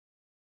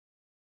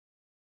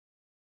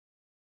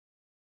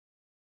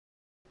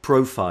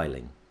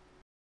Profiling.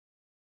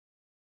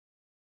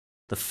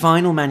 The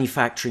final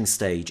manufacturing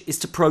stage is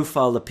to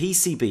profile the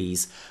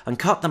PCBs and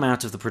cut them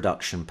out of the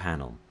production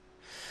panel.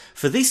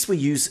 For this we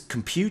use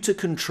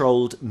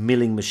computer-controlled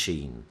milling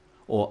machine,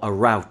 or a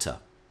router.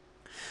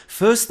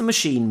 First, the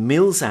machine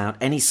mills out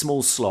any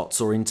small slots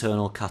or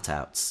internal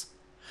cutouts.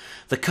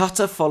 The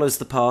cutter follows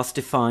the path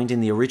defined in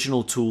the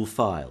original tool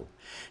file.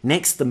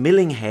 Next, the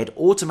milling head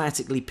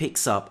automatically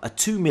picks up a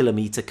 2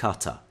 mm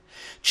cutter,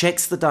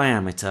 checks the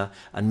diameter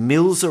and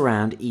mills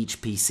around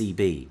each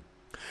PCB.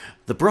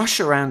 The brush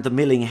around the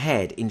milling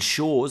head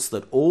ensures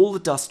that all the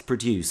dust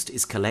produced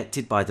is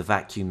collected by the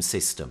vacuum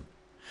system.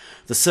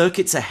 The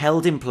circuits are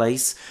held in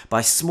place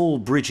by small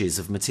bridges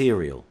of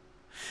material.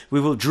 We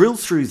will drill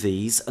through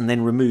these and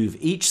then remove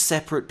each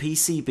separate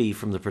PCB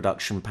from the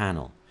production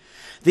panel.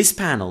 This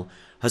panel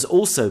has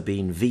also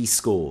been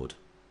V-scored.